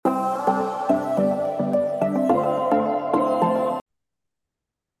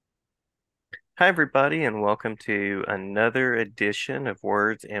Hi, everybody, and welcome to another edition of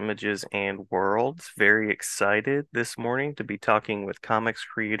Words, Images, and Worlds. Very excited this morning to be talking with comics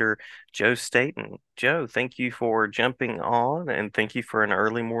creator Joe Staton. Joe, thank you for jumping on and thank you for an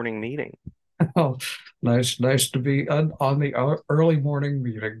early morning meeting. Oh, nice to be on the early morning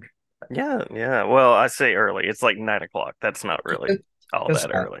meeting. Yeah. Well, I say early. It's like 9 o'clock. That's not really It, all it's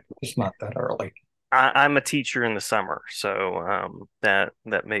that not early. it's not that early. I'm a teacher in the summer, so that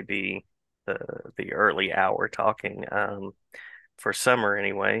may be the the early hour talking. For summer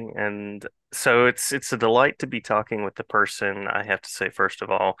anyway. And so it's a delight to be talking with the person, I have to say, first of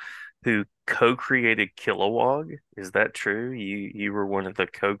all, who co-created Kilowog. Is that true? You were one of the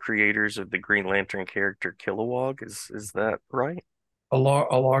co-creators of the Green Lantern character Kilowog. Is that right?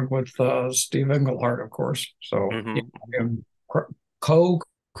 Along with Steve Englehart, of course. So yeah, Hmm. I am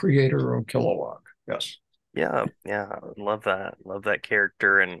co-creator of Kilowog. Yes. Yeah. Love that. Love that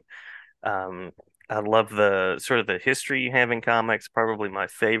character. And um I love the sort of the history you have in comics. Probably my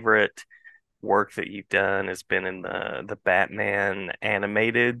favorite work that you've done has been in the Batman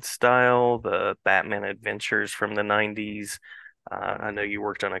animated style, the Batman Adventures from the 90s. I know you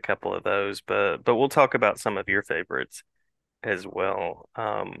worked on a couple of those, but we'll talk about some of your favorites as well.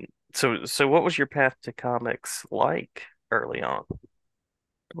 So what was your path to comics like early on?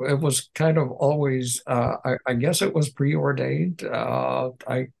 It was kind of always, I guess it was preordained.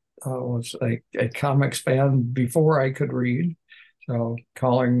 I was a comics fan before I could read. So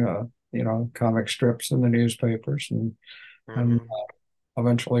calling, comic strips in the newspapers and Hmm.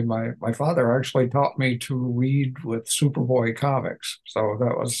 eventually my father actually taught me to read with Superboy comics. So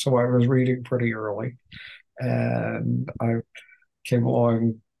I was reading pretty early. And I came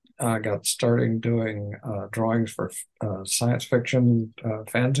along, got starting doing drawings for science fiction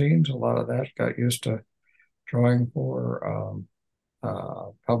fanzines. A lot of that got used to drawing for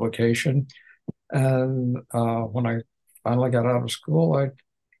publication. And when I finally got out of school,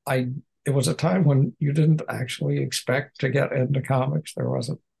 I, it was a time when you didn't actually expect to get into comics. There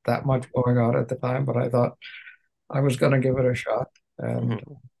wasn't that much going on at the time, but I thought I was going to give it a shot. And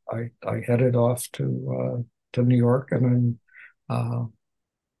Hmm. I headed off to New York, and then uh,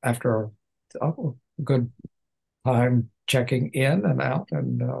 after a good time checking in and out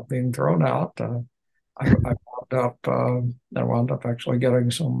and being thrown out, I wound up actually getting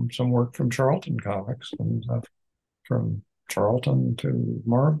some work from Charlton Comics, and from Charlton to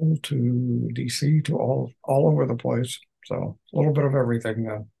Marvel to DC to all over the place. So a little bit of everything.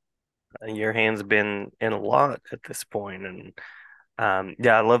 Your hand's been in a lot at this point, and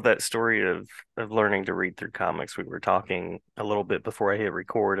yeah, I love that story of learning to read through comics. We were talking a little bit before I hit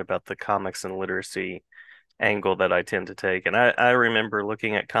record about the comics and literacy angle that I tend to take. And I remember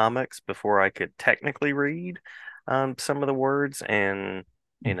looking at comics before I could technically read some of the words and,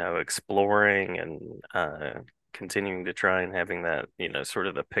 exploring and continuing to try and having that, sort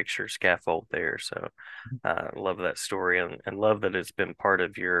of the picture scaffold there. So love that story and love that it's been part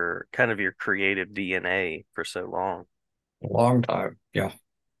of your kind of your creative DNA for so long. A long time. Yeah.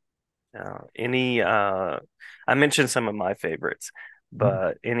 I mentioned some of my favorites,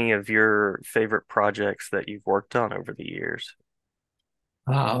 but any of your favorite projects that you've worked on over the years?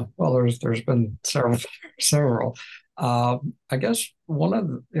 Well, there's been several several. I guess one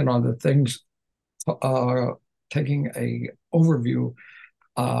of the things, uh, taking a overview,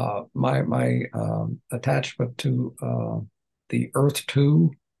 my attachment to the Earth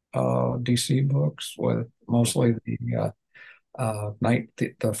 2 DC books, with mostly the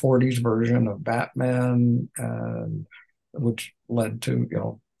 40s version of Batman, and which led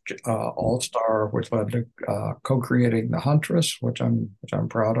to All Star, which led to co-creating the Huntress, which I'm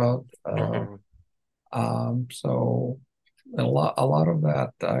proud of. Hmm. So a lot of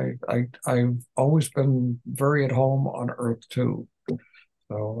that, I've always been very at home on Earth too.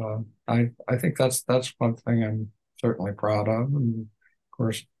 So I think that's one thing I'm certainly proud of, and of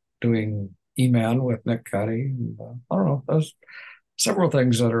course doing E-Man with Nick Cuddy. And, I don't know, there's several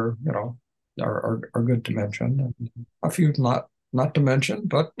things that are good to mention, and a few not to mention,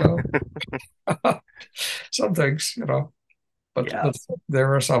 but some things, Yeah, but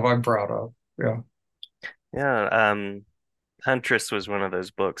there are some I'm proud of. Yeah. yeah. Huntress was one of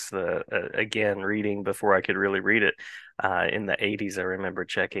those books that, again, reading before I could really read it. In the 80s, I remember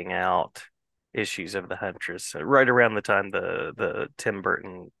checking out issues of the Huntress right around the time the Tim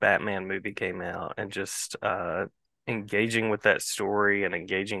Burton Batman movie came out, and just engaging with that story and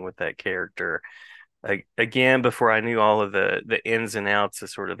engaging with that character. Again, before I knew all of the ins and outs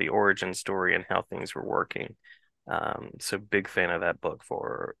of sort of the origin story and how things were working. So big fan of that book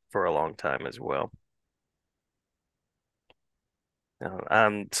for a long time as well.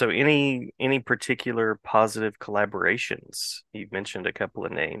 So any particular positive collaborations? You've mentioned a couple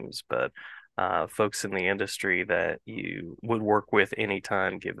of names, but folks in the industry that you would work with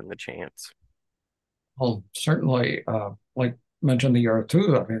anytime given the chance. Well, certainly, like mentioned the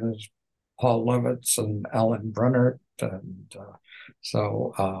R2, I mean, there's Paul Levitz and Alan Brennert, and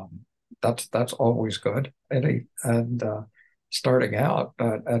so that's always good. And starting out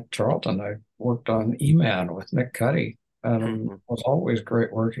at Charlton, I worked on E-Man with Nick Cuddy, and it Hmm. was always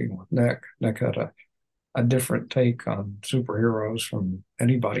great working with Nick. Nick had a different take on superheroes from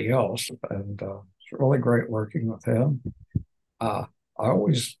anybody else, and it's really great working with him. I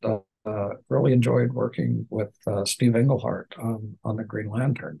always really enjoyed working with Steve Englehart on the Green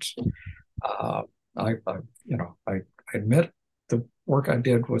Lanterns. Uh, I I admit the work I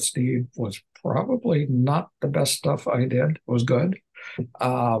did with Steve was probably not the best stuff I did. It was good,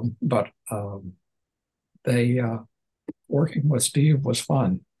 but they working with Steve was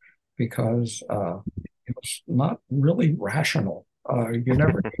fun because it was not really rational. You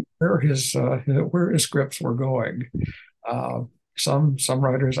never knew where his scripts were going. Uh, some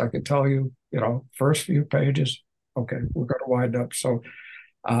writers I could tell you, first few pages, okay, we're going to wind up. So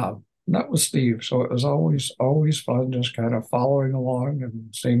uh, that was Steve. So it was always fun, just kind of following along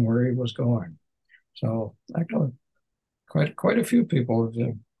and seeing where he was going. So actually, quite a few people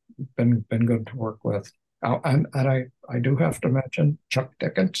have been good to work with. And I do have to mention Chuck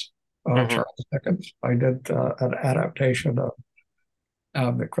Dickens, Hmm. Charles Dickens. I did an adaptation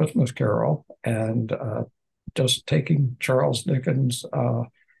of The Christmas Carol, and just taking Charles Dickens'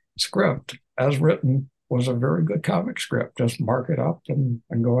 script as written was a very good comic script. Just mark it up and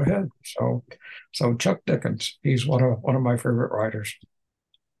go ahead. So Chuck Dickens, he's one of my favorite writers.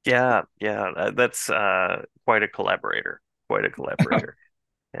 Yeah, yeah, that's quite a collaborator, quite a collaborator.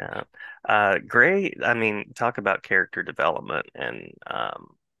 Yeah. Great. I mean, talk about character development and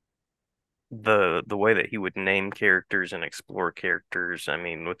the way that he would name characters and explore characters. I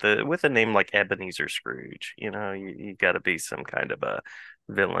mean, with a name like Ebenezer Scrooge, you got to be some kind of a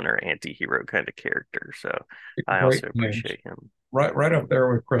villain or anti-hero kind of character. So I Great also names, appreciate him. right up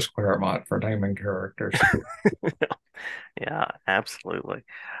there with Chris Claremont for naming characters. Yeah, absolutely.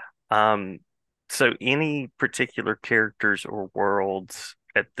 Um, so any particular characters or worlds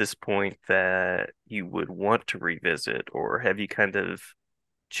at this point that you would want to revisit, or have you kind of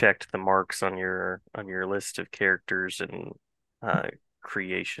checked the marks on your list of characters and uh,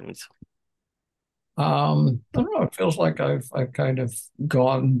 creations? I don't know. It feels like I've kind of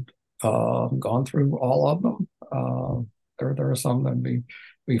gone through all of them. There are some that'd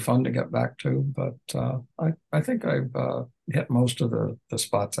be fun to get back to, but I think I've hit most of the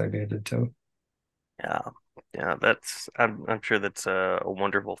spots I needed to. Yeah, yeah, I'm sure that's a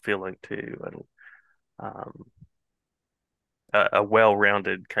wonderful feeling too, and um, a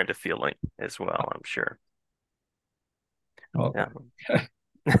well-rounded kind of feeling as well, I'm sure. Yeah. Okay.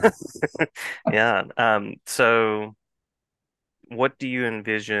 Yeah. So what do you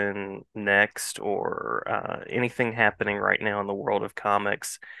envision next or anything happening right now in the world of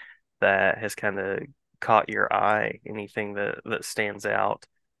comics that has kind of caught your eye? Anything that stands out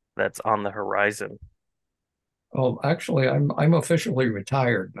that's on the horizon? Well, actually, I'm officially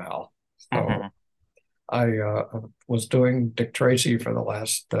retired now, so Hmm. I was doing Dick Tracy for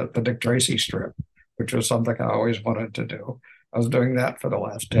the Dick Tracy strip, which was something I always wanted to do. I was doing that for the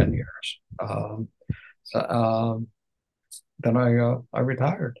last 10 years. So, then I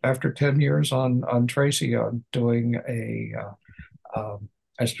retired after 10 years on Tracy on doing a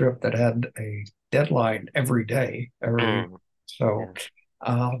strip that had a deadline every day, every Mm, so yeah.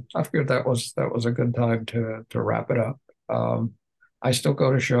 I figured that was a good time to wrap it up. Um, I still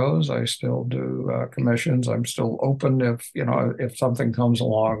go to shows. I still do commissions. I'm still open if something comes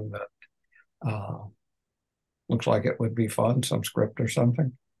along that looks like it would be fun, some script or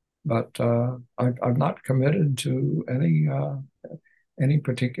something. But I'm not committed to any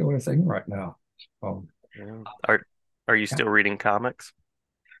particular thing right now. So, Yeah. Are you yeah. still reading comics?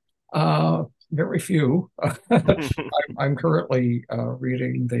 Very few. I'm currently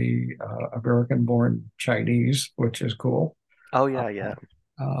reading the American-born Chinese, which is cool. Oh Uh, yeah, yeah.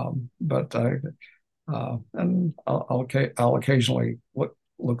 but I'll occasionally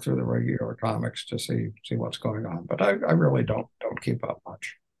look through the regular comics to see what's going on. But I really don't keep up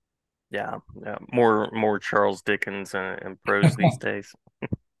much. Yeah, yeah. More Charles Dickens and prose these days.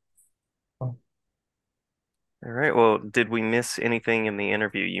 All right. Well, did we miss anything in the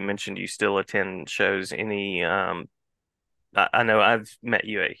interview? You mentioned you still attend shows. Any I know I've met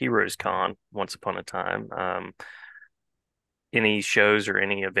you at Heroes Con once upon a time. Any shows or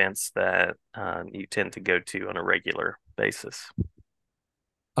any events that you tend to go to on a regular basis?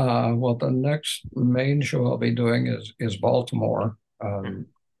 Well, the next main show I'll be doing is Baltimore Mhm.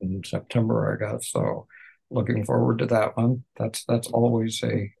 in September, I guess. So, looking forward to that one. That's always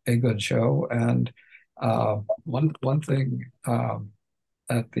a good show. And one thing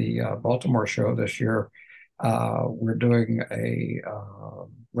at the Baltimore show this year, we're doing a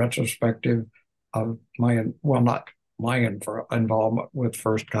retrospective of my well, not my involvement with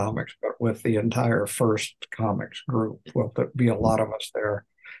First Comics, but with the entire First Comics group. Will be a lot of us there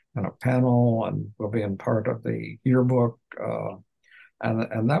and a panel, and we'll be in part of the yearbook.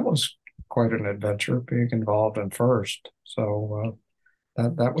 And that was quite an adventure being involved in First. So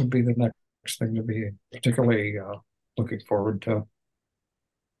that would be the next thing to be particularly looking forward to.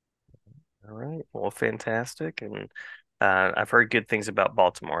 All right. Well, fantastic. And I've heard good things about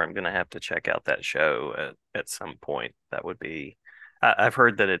Baltimore. I'm going to have to check out that show at some point. That would be, I've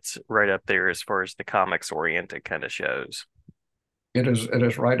heard that it's right up there as far as the comics oriented kind of shows. It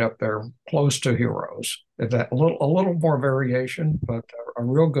is right up there, close to Heroes. It's a little more variation, but a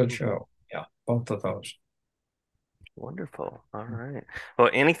real good Mhm. show. Yeah, both of those. Wonderful. All right. Well,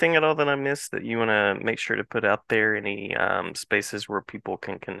 anything at all that I missed that you want to make sure to put out there? Any spaces where people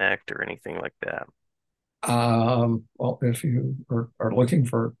can connect or anything like that? Well, if you are looking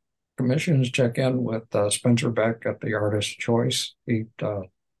for commissions, check in with Spencer Beck at the Artist Choice. He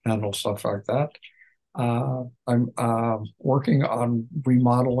handles stuff like that. I'm working on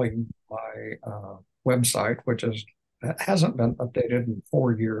remodeling my website, which hasn't been updated in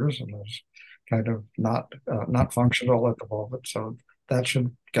 4 years and is kind of not functional at the moment. So that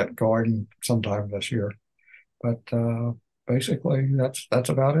should get going sometime this year. But basically, that's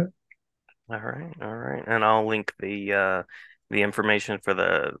about it. All right, all right. And I'll link the information for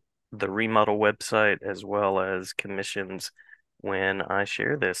the remodel website as well as commissions when I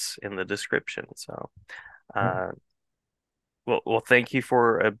share this in the description. So, Oh, uh, well, thank you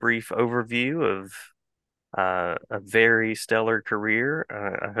for a brief overview of a very stellar career.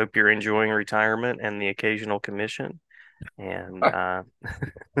 I hope you're enjoying retirement and the occasional commission, and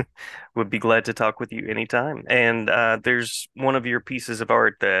would be glad to talk with you anytime. And there's one of your pieces of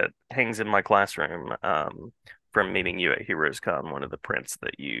art that hangs in my classroom from meeting you at Heroes Con, one of the prints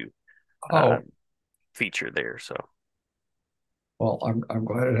that you uh, oh, feature there. So well, I'm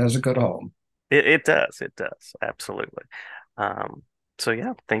glad it has a good home. it does, absolutely. Um, so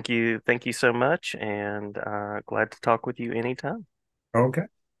yeah, thank you so much, and glad to talk with you anytime. Okay,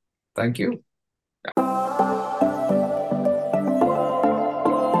 thank you.